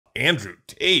Andrew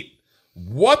Tate.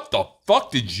 What the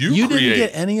fuck did you create? You didn't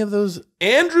get any of those?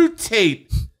 Andrew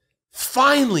Tate,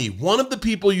 finally, one of the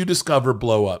people you discover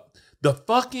blow up.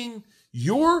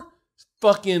 Your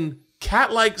fucking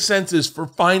cat-like senses for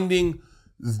finding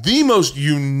the most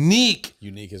unique.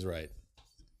 Unique is right.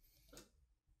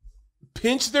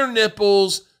 Pinch their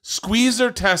nipples, squeeze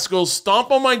their testicles,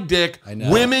 stomp on my dick. I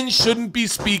know. Women shouldn't be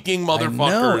speaking, motherfuckers. I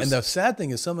know, and the sad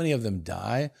thing is so many of them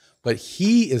die, but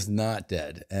he is not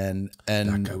dead. And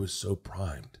that guy was so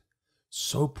primed.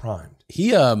 So primed.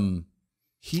 He is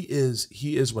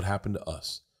what happened to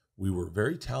us. We were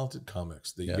very talented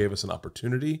comics. They gave us an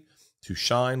opportunity to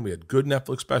shine. We had good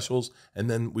Netflix specials, and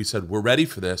then we said, we're ready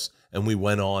for this, and we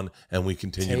went on and we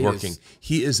continued working.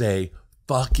 He is a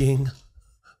fucking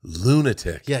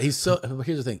lunatic. Yeah, he's so.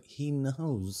 Here's the thing: he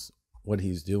knows what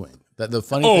he's doing. That the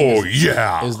funny thing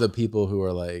is the people who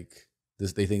are like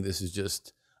this. They think this is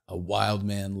just a wild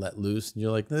man let loose, and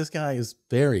you're like, this guy is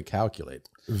very calculated,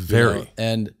 very, you know?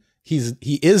 And he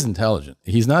is intelligent.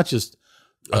 He's not just.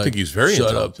 I think he's very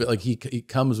intelligent. Up. Like he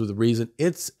comes with a reason.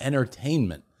 It's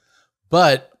entertainment.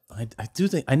 But I do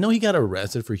think, I know he got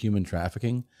arrested for human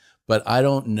trafficking, but I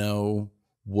don't know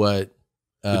what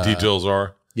the details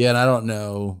are. Yeah, and I don't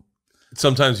know.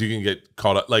 Sometimes you can get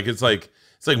caught up. Like it's like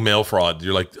mail fraud.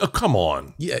 You're like, oh, come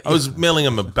on. Yeah, I was mailing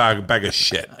him a bag of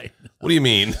shit. What do you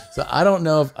mean? So I don't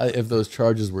know if those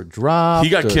charges were dropped.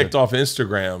 He got kicked off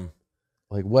Instagram.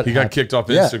 Like what? He got kicked off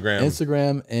Instagram.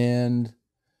 Instagram and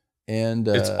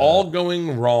it's all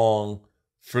going wrong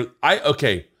for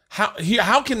okay.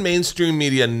 How can mainstream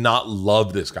media not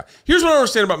love this guy? Here's what I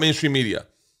understand about mainstream media.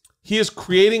 He is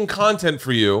creating content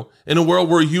for you in a world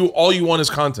where all you want is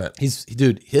content.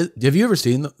 Have you ever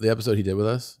seen the episode he did with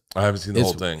us? I haven't seen the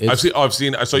whole thing. I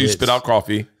saw you spit out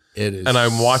coffee. It is, and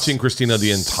I'm watching Christina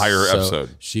the entire episode.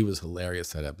 She was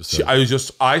hilarious that episode. I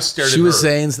stared at her. She was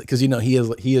saying, because you know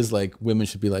he is like, women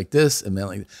should be like this and men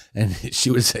like, and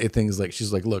she would say things like,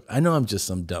 she's like, look, I know I'm just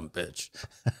some dumb bitch.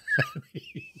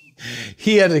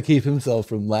 He had to keep himself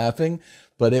from laughing,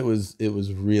 but it was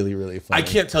really, really funny.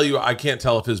 I can't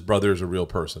tell if his brother is a real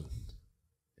person.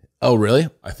 Oh, really?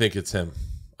 I think it's him.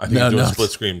 I think he's doing split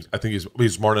screens. I think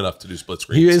he's smart enough to do split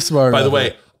screens. He is smart. By the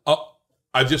way,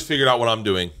 I've just figured out what I'm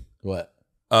doing. What?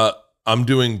 I'm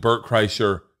doing Bert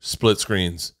Kreischer split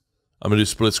screens. I'm gonna do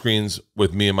split screens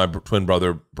with me and my twin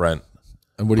brother Brent.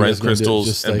 And what are Brent's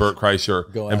Crystals and Bert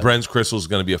Kreischer. And Brent's Crystals is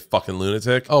gonna be a fucking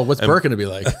lunatic. Oh, what's Bert gonna be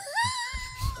like?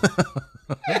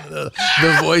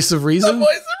 the voice of reason? The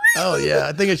voice of reason. Oh yeah,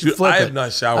 I think it should flip. I have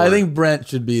not showered. I think Brent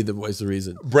should be the voice of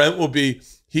reason. Brent will be.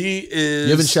 He is.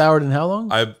 You haven't showered in how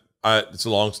long? It's a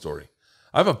long story.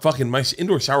 I have a fucking, my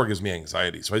indoor shower gives me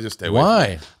anxiety, so I just stay away.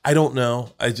 Why? I don't know.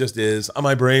 I just is.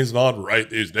 My brain's not right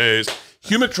these days.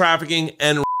 Human trafficking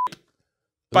and rape.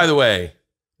 By the way,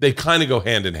 they kind of go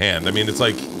hand in hand. I mean, it's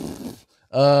like.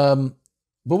 But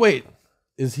wait.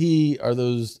 Are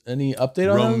those any update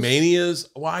on Romania's?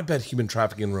 Well, I bet human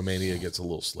trafficking in Romania gets a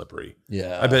little slippery.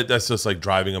 Yeah. I bet that's just like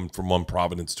driving them from one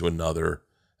province to another.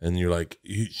 And you're like,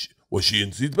 was she in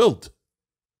seatbelt?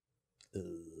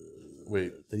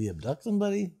 Wait. Did he abduct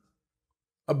somebody?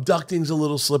 Abducting's a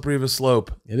little slippery of a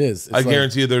slope. It is. I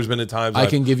guarantee you there's been times I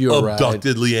can give you a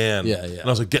abducted ride. Leanne. Yeah, yeah. And I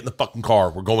was like, get in the fucking car.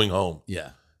 We're going home.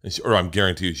 Yeah. And or I'm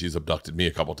guarantee you she's abducted me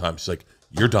a couple of times. She's like,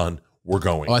 you're done. We're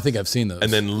going. Oh, I think I've seen those.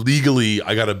 And then legally,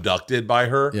 I got abducted by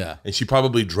her. Yeah. And she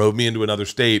probably drove me into another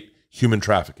state. Human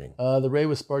trafficking. The raid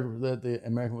was sparked that the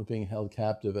American was being held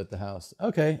captive at the house.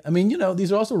 Okay. I mean, you know,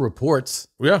 these are also reports.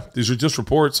 Yeah. These are just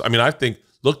reports. I mean, I think,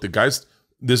 look, this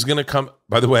is going to come,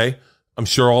 by the way, I'm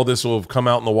sure all this will have come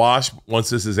out in the wash once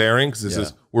this is airing,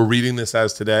 because we're reading this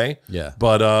as today. Yeah.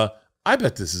 But I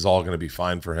bet this is all going to be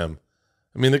fine for him.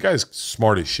 I mean, the guy's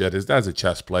smart as shit. His dad's a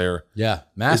chess player. Yeah.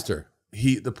 Master.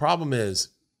 The problem is,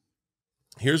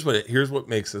 here's what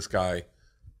makes this guy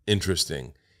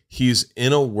interesting. He's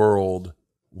in a world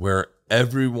where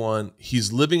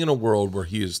he's living in a world where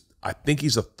I think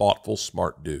he's a thoughtful,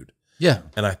 smart dude. Yeah.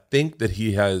 And I think that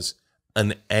he has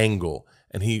an angle,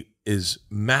 and he is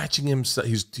matching himself.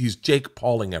 He's Jake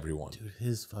Pauling everyone. Dude,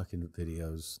 his fucking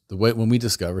videos, the way when we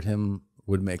discovered him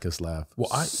would make us laugh. Well,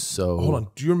 hold on.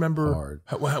 Do you remember hard.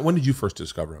 When did you first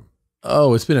discover him?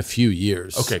 Oh, it's been a few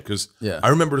years. Okay, because I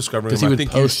remember discovering him. I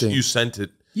think you sent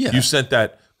it. Yeah. You sent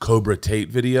that Cobra Tate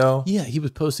video. Yeah, he was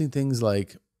posting things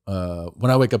like, when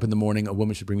I wake up in the morning, a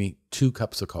woman should bring me 2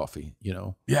 cups of coffee, you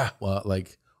know? Yeah. Well,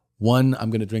 like one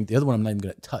I'm going to drink, the other one I'm not even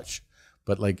going to touch.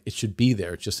 But like it should be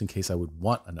there just in case I would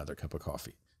want another cup of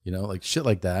coffee, you know, like shit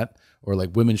like that. Or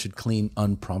like women should clean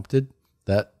unprompted.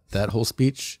 That whole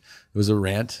speech, it was a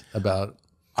rant about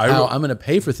how I'm going to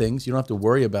pay for things. You don't have to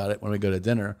worry about it when we go to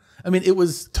dinner. I mean, it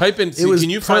was type in. Can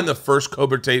you find the first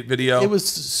Cobra Tate video? It was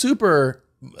super.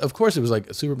 Of course, it was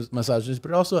like super misogynist,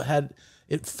 but it also had.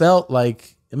 It felt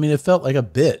like. I mean, it felt like a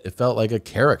bit. It felt like a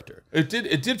character. It did.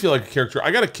 It did feel like a character.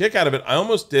 I got a kick out of it. I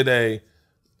almost did a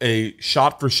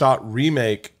shot for shot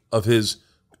remake of his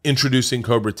introducing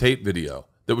Cobra Tate video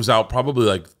that was out probably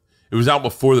like it was out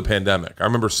before the pandemic. I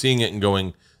remember seeing it and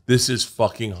going, "This is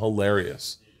fucking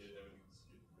hilarious."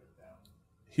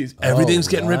 Everything's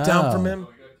getting ripped down from him.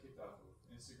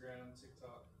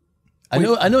 I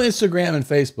know Instagram and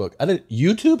Facebook.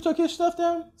 YouTube took his stuff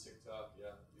down? TikTok,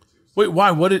 yeah. Wait,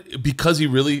 why? Because he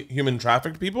really human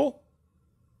trafficked people?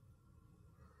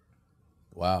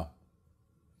 Wow.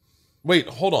 Wait,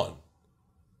 hold on.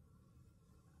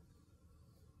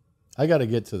 I got to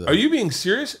get to the. Are you being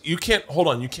serious? You can't. Hold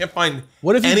on. You can't find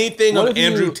anything of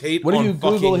Andrew Tate. What if you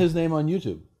Google his name on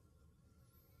YouTube?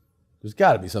 There's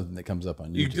got to be something that comes up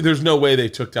on YouTube. There's no way they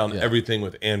took down everything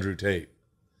with Andrew Tate.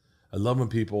 I love when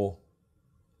people.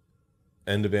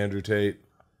 End of Andrew Tate.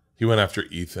 He went after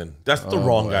Ethan. That's the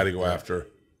wrong guy to go after.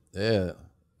 Yeah.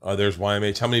 There's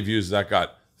YMH. How many views has that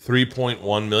got?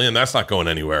 3.1 million. That's not going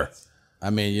anywhere. I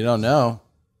mean, you don't know.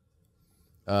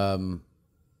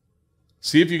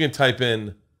 See if you can type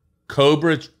in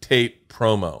Cobra Tate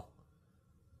promo.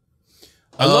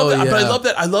 I love that. But I love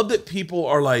that. I love that people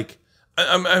are like.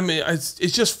 I mean, it's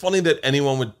just funny that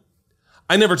anyone would.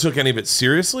 I never took any of it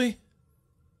seriously.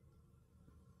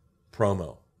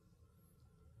 Promo.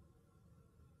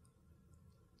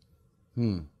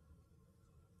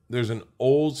 There's an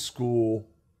old school.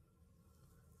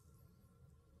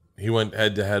 He went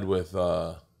head to head with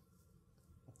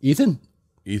Ethan.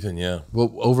 Ethan, yeah.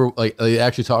 Well, over like they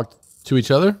actually talked to each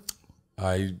other.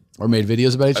 Or made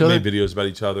videos about each other. Made videos about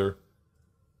each other.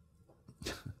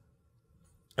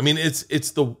 I mean,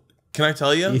 it's the. Can I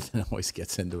tell you? Ethan always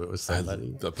gets into it with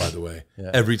somebody. By the way,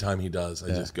 every time he does, I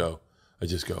just go,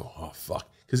 oh fuck,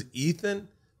 because Ethan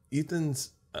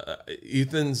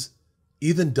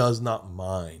does not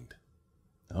mind.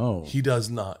 Oh, he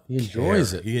does not. He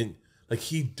enjoys it. He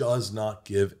does not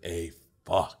give a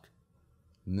fuck.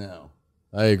 No,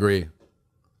 I agree.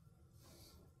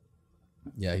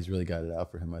 Yeah, he's really got it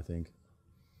out for him, I think.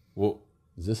 Well,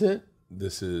 is this it?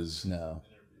 This is no.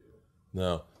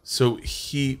 So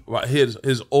his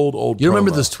old. You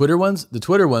remember those Twitter ones? The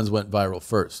Twitter ones went viral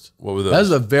first. What were those? That was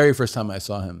the very first time I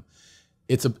saw him.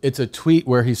 It's a tweet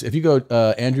where if you go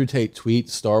Andrew Tate tweet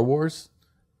Star Wars,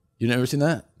 you never seen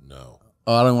that? No.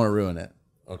 Oh, I don't want to ruin it.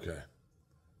 Okay.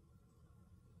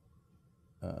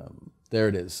 There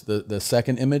it is. The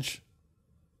second image.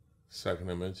 Second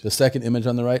image. The second image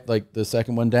on the right, like the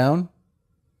second one down.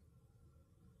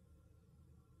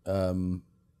 Do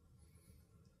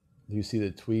you see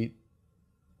the tweet?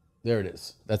 There it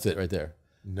is. That's it right there.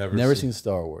 Never seen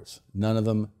Star Wars. None of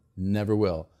them. Never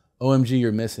will. OMG,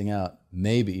 you're missing out.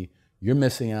 Maybe you're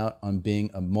missing out on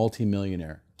being a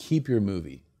multimillionaire. Keep your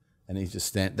movie. And he's just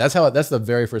standing. That's the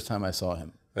very first time I saw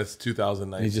him. That's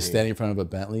 2019. And he's just standing in front of a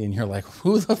Bentley, and you're like,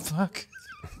 who the fuck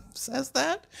says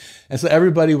that? And so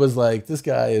everybody was like, this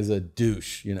guy is a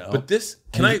douche, you know. But this,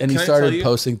 he started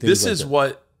posting things. This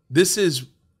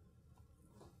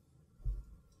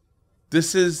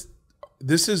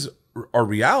is our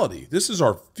reality. This is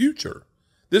our future.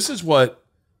 This is what.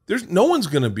 There's no one's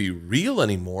going to be real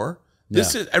anymore.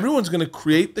 Everyone's going to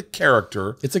create the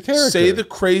character. It's a character. Say the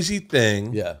crazy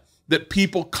thing. Yeah. That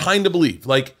people kind of believe.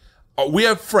 Like we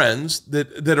have friends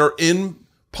that are in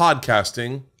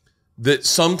podcasting that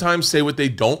sometimes say what they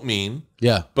don't mean.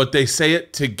 Yeah. But they say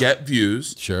it to get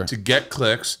views. Sure. To get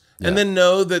clicks. Yeah. And then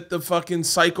know that the fucking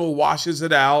cycle washes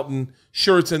it out. And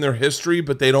sure, it's in their history,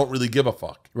 but they don't really give a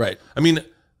fuck. Right. I mean,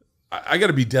 I got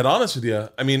to be dead honest with you.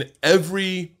 I mean,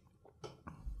 I'm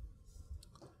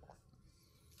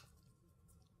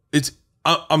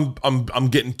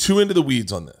getting too into the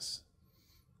weeds on this.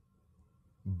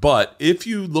 But if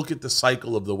you look at the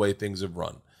cycle of the way things have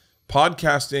run,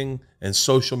 podcasting and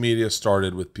social media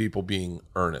started with people being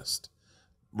earnest,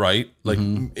 right? Like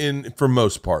for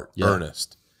most part,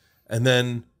 earnest. And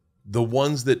then the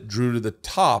ones that drew to the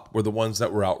top were the ones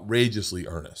that were outrageously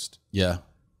earnest. Yeah.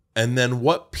 And then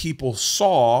what people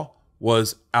saw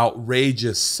was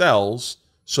outrageous sells.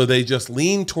 So they just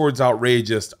lean towards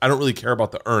outrageous. I don't really care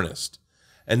about the earnest.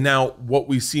 And now what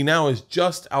we see now is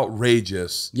just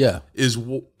outrageous. Yeah. I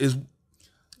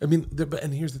mean,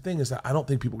 and here's the thing is that I don't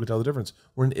think people can tell the difference.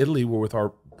 We're in Italy. We're with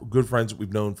our good friends that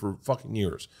we've known for fucking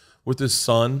years. With his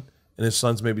son, and his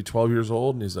son's maybe 12 years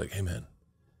old. And he's like, hey, man,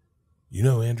 you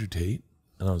know Andrew Tate?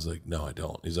 And I was like, no, I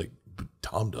don't. He's like, but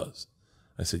Tom does.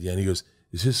 I said, yeah. And he goes,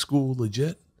 is his school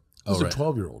legit? This is a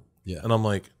 12-year-old. Yeah. And I'm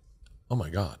like, oh my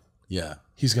God. Yeah.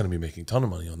 He's going to be making a ton of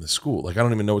money on this school. Like, I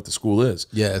don't even know what the school is.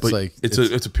 Yeah, it's like it's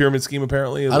a pyramid scheme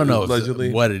apparently. I don't know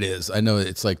allegedly what it is. I know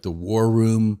it's like the war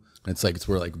room. It's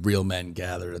where like real men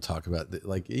gather to talk about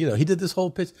like, you know, he did this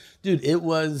whole pitch. Dude, it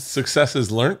was success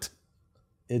is learnt.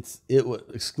 It was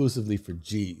exclusively for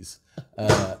G's.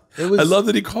 It was. I love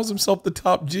that he calls himself the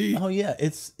top G. Oh yeah,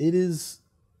 it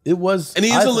was, and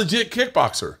he's a legit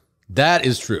kickboxer. That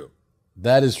is true.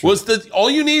 That is true. All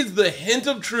you need is the hint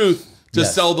of truth to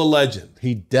sell the legend.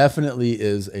 He definitely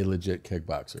is a legit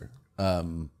kickboxer.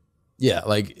 Yeah,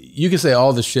 like you can say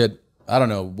all the shit. I don't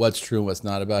know what's true and what's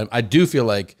not about him. I do feel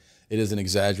like it is an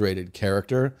exaggerated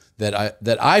character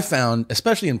that I found,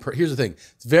 especially here's the thing.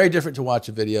 It's very different to watch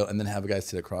a video and then have a guy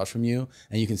sit across from you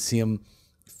and you can see him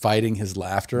fighting his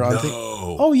laughter on things.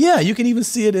 Oh yeah, you can even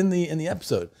see it in the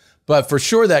episode. But for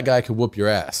sure that guy could whoop your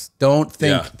ass. Don't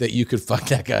think that you could fuck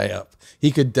that guy up.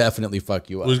 He could definitely fuck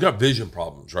you up. Well, he's got vision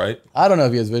problems, right? I don't know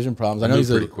if he has vision problems. I know he's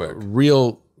a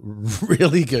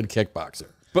really good kickboxer.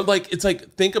 But like, it's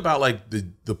like, think about like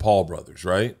the Paul brothers,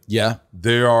 right? Yeah,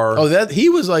 they are. Oh, that he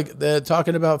was like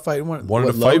talking about fighting wanted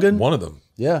to fight one of them.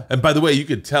 Yeah. And by the way, you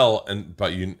could tell,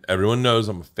 everyone knows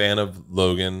I'm a fan of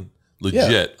Logan.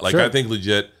 Legit, I think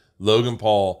legit. Logan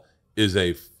Paul is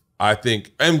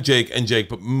and Jake,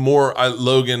 but more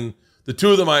Logan. The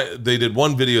two of them, they did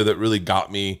one video that really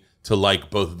got me to like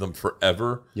both of them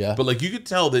forever. Yeah. But like you could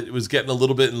tell that it was getting a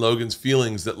little bit in Logan's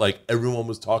feelings that like everyone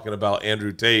was talking about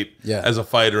Andrew Tate as a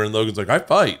fighter, and Logan's like, I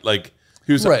fight. Like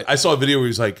he was I saw a video where he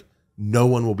was like, no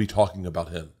one will be talking about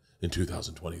him in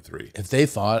 2023. If they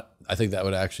fought, I think that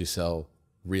would actually sell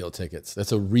real tickets.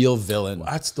 That's a real villain.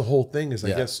 Well, that's the whole thing is I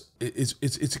guess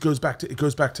it goes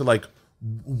back to like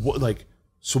what like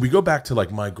so we go back to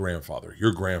like my grandfather,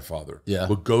 your grandfather. Yeah.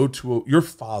 Would go to your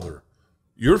father.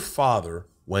 Your father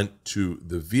went to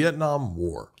the Vietnam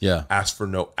War, asked for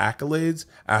no accolades,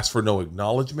 asked for no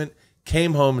acknowledgement,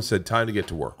 came home and said, time to get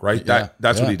to work, right?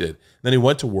 That's what he did. Then he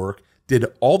went to work, did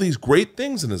all these great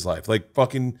things in his life. Like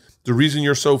fucking, the reason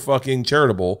you're so fucking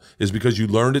charitable is because you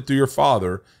learned it through your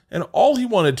father. And all he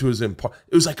wanted to is impart.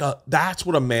 It was like that's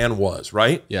what a man was,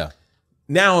 right? Yeah.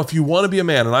 Now, if you want to be a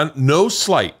man, and no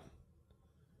slight,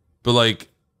 but like,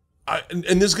 and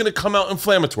this is going to come out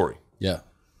inflammatory. Yeah.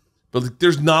 But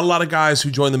there's not a lot of guys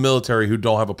who join the military who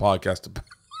don't have a podcast about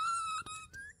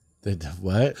it. They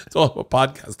what? Don't have a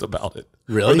podcast about it.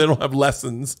 Really? Or they don't have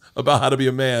lessons about how to be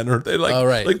a man. Or they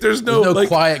like, like there's no like,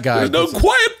 quiet guys. There's no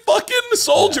quiet fucking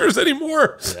soldiers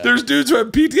anymore. Yeah. There's dudes who have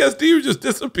PTSD who just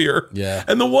disappear. Yeah.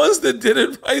 And the ones that did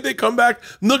it right, they come back.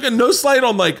 Look, and no slight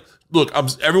on like, look,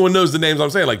 everyone knows the names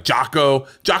I'm saying, like Jocko.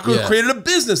 Jocko created a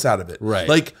business out of it. Right.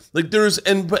 Like there's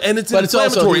and it's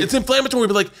inflammatory. It's inflammatory,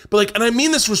 but like, and I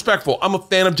mean this respectful. I'm a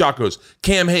fan of Jocko's,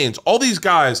 Cam Hanes, all these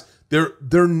guys, they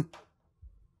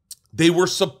were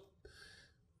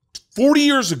 40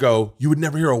 years ago, you would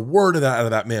never hear a word of that out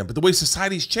of that man. But the way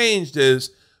society's changed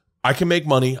is I can make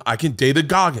money, I can David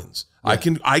Goggins. Yeah.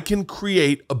 I can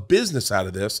create a business out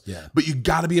of this, but you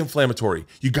got to be inflammatory.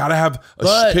 You got to have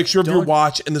a picture of your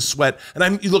watch and the sweat. And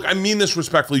I mean this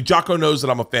respectfully. Jocko knows that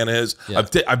I'm a fan of his. Yeah.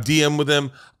 I've DM'd with him,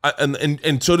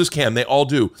 and so does Cam. They all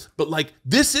do. But like,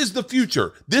 this is the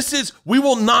future. We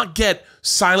will not get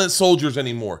silent soldiers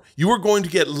anymore. You are going to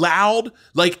get loud.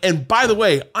 Like, and by the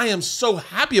way, I am so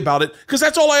happy about it because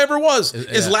that's all I ever was.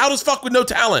 Is loud as fuck with no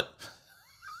talent.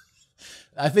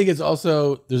 I think it's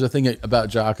also, there's a thing about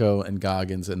Jocko and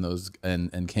Goggins and those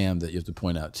and Cam that you have to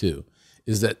point out too,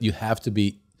 is that there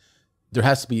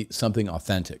has to be something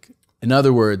authentic. In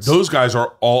other words, those guys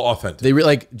are all authentic. They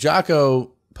like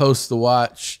Jocko posts the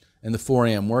watch and the 4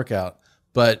 a.m. workout,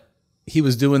 but he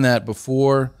was doing that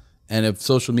before, and if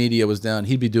social media was down,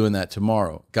 he'd be doing that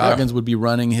tomorrow. Goggins would be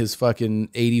running his fucking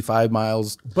 85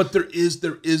 miles. But there is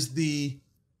the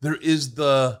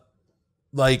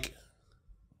like,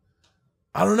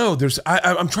 I don't know.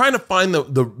 I'm trying to find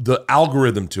the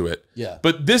algorithm to it. Yeah.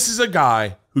 But this is a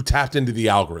guy who tapped into the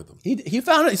algorithm. He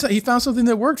found it. He found something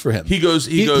that worked for him. He goes.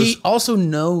 He also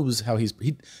knows how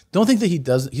don't think that he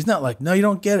does. He's not like, no, you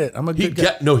don't get it. I'm a good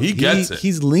guy. No, he gets it.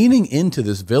 He's leaning into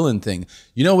this villain thing.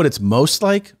 You know what it's most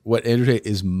like? What Andrew Tate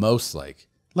is most like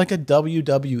a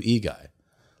WWE guy.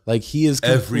 Like he is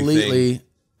completely.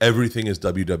 Everything is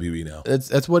WWE now.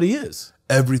 That's what he is.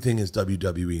 Everything is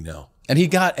WWE now. And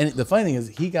the funny thing is,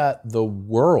 he got the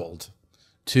world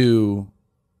to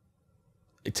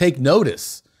take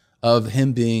notice of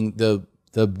him being the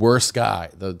worst guy,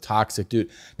 the toxic dude.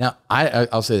 Now,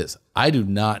 I'll say this. I do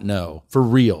not know, for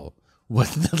real, what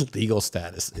the legal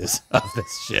status is of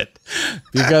this shit,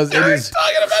 because it is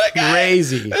talking about a guy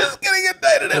crazy. Who's getting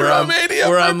indicted in Romania?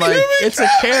 Where I'm like, it's a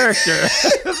character. What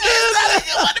if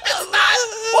it's not?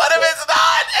 What if it's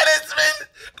not? And it's been,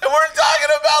 and we're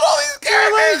talking about all these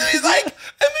characters. And he's like, and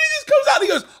then he just comes out and he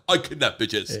goes, I kidnap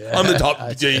bitches. Yeah, I'm the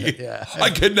top G. Yeah. I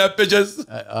kidnap bitches.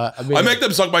 I mean, I make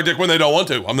them suck my dick when they don't want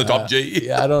to. I'm the top G.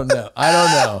 Yeah, I don't know.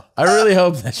 I really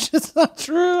hope that shit's not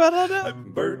true. I don't know.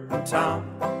 Bert and Tom,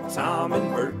 Tom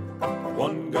and Bert.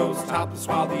 One goes topless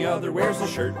while the other wears a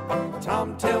shirt.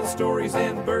 Tom tells stories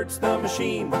and Bert's the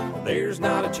machine. There's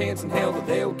not a chance in hell that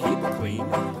they'll keep it clean.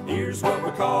 Here's what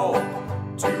we call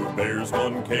two bears,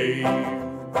 one cave.